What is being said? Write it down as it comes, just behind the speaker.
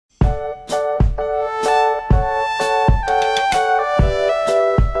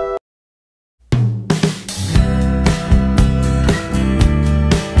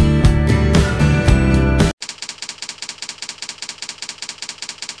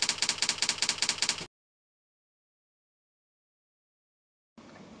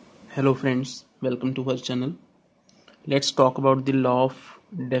Hello friends, welcome to our channel. Let's talk about the law of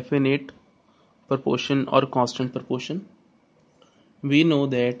definite proportion or constant proportion. We know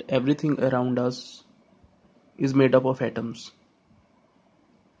that everything around us is made up of atoms.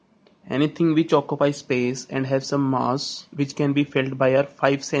 Anything which occupies space and has some mass which can be felt by our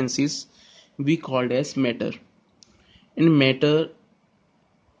five senses we called as matter. And matter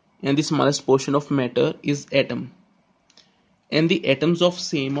and the smallest portion of matter is atom. And the atoms of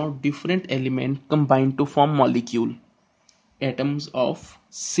same or different element combine to form molecule. Atoms of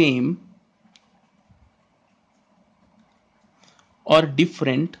same or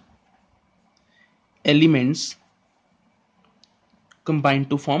different elements combine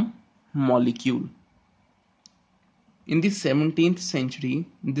to form molecule. In the 17th century,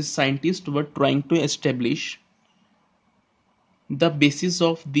 the scientists were trying to establish the basis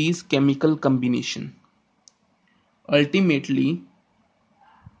of these chemical combination. Ultimately,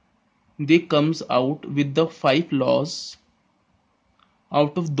 they comes out with the five laws.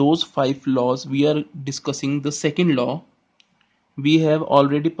 Out of those five laws, we are discussing the second law. We have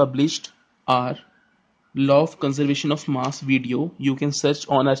already published our law of conservation of mass video. You can search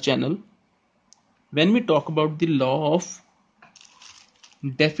on our channel. When we talk about the law of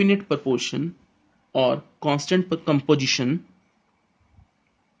definite proportion or constant composition,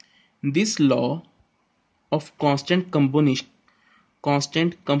 this law of constant composition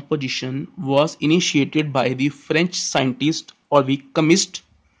was initiated by the French scientist or the chemist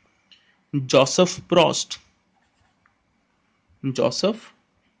Joseph Proust. Joseph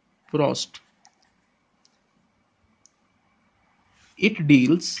Proust. It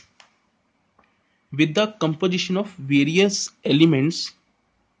deals with the composition of various elements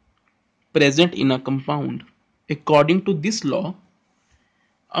present in a compound. According to this law,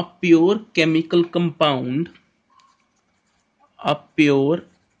 a pure chemical compound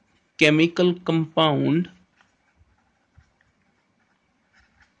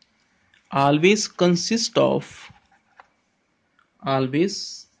always consist of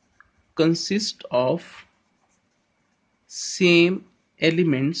same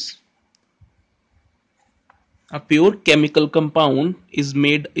elements. A pure chemical compound is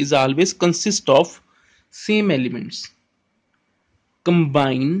always consist of same elements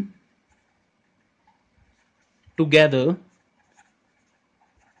combine together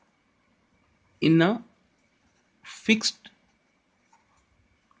in a fixed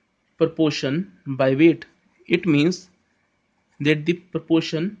proportion by weight. It means that the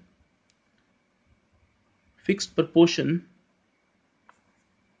fixed proportion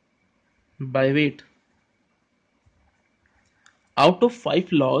by weight. Out of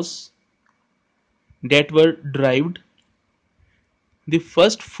five laws that were derived, the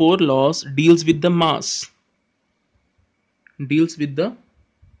first four laws deals with the mass.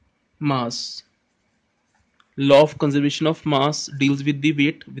 Law of conservation of mass deals with the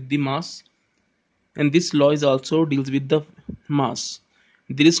weight, with the mass, and this law is also deals with the mass.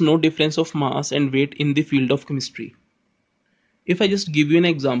 There is no difference of mass and weight in the field of chemistry. If I just give you an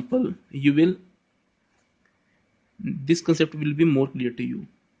example, this concept will be more clear to you.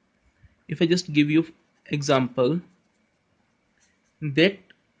 If I just give you example that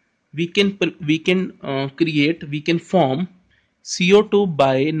we can form CO2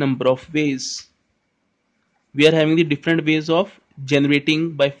 by number of ways. We are having the different ways of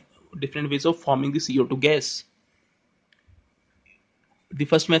different ways of forming the CO2 gas. The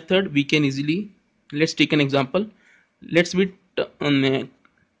first method we can easily, let's take an example. Let's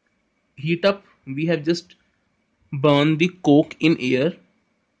heat up. We have just burn the coke in air,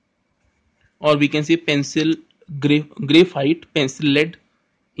 or we can say graphite pencil lead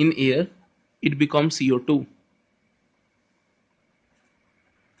in air. It becomes CO2.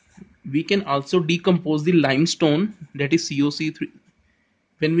 We can also decompose the limestone, that is COC3.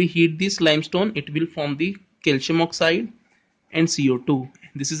 When we heat this limestone, it will form the calcium oxide and CO2.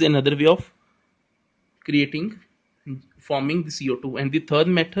 This is another way of forming the CO2. And the third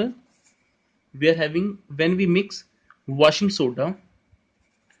method we are having, when we mix washing soda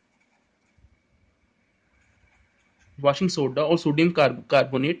or sodium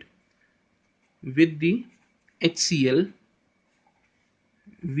carbonate with the HCl,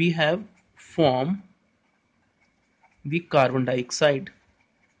 we have formed the carbon dioxide.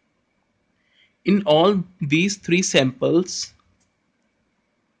 In all these three samples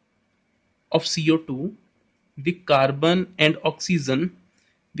of CO2, the carbon and oxygen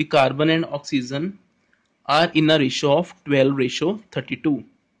are in a ratio of 12:32,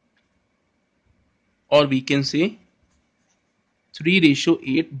 or we can say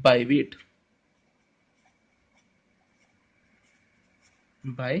 3:8 by weight.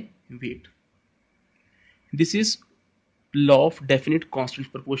 by weight. This is law of definite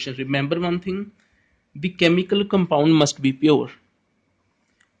constant proportion. Remember one thing, the chemical compound must be pure.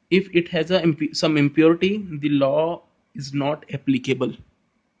 If it has some impurity, the law is not applicable.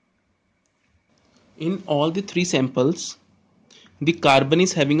 In all the three samples, the carbon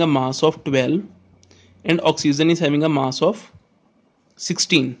is having a mass of 12 and oxygen is having a mass of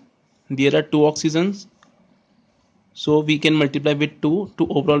 16. There are two oxygens, so we can multiply with 2 to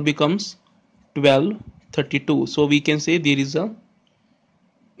overall becomes 12, 32. So we can say there is a,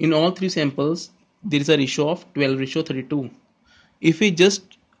 in all three samples, there is a ratio of 12:32. If we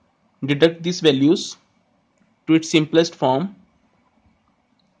just deduct these values to its simplest form,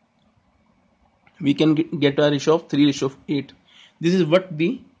 we can get a ratio of 3:8. This is what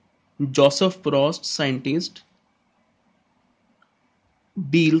the Joseph Prost scientist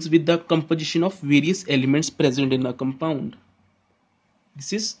deals with the composition of various elements present in a compound.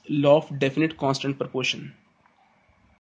 This is law of definite constant proportion.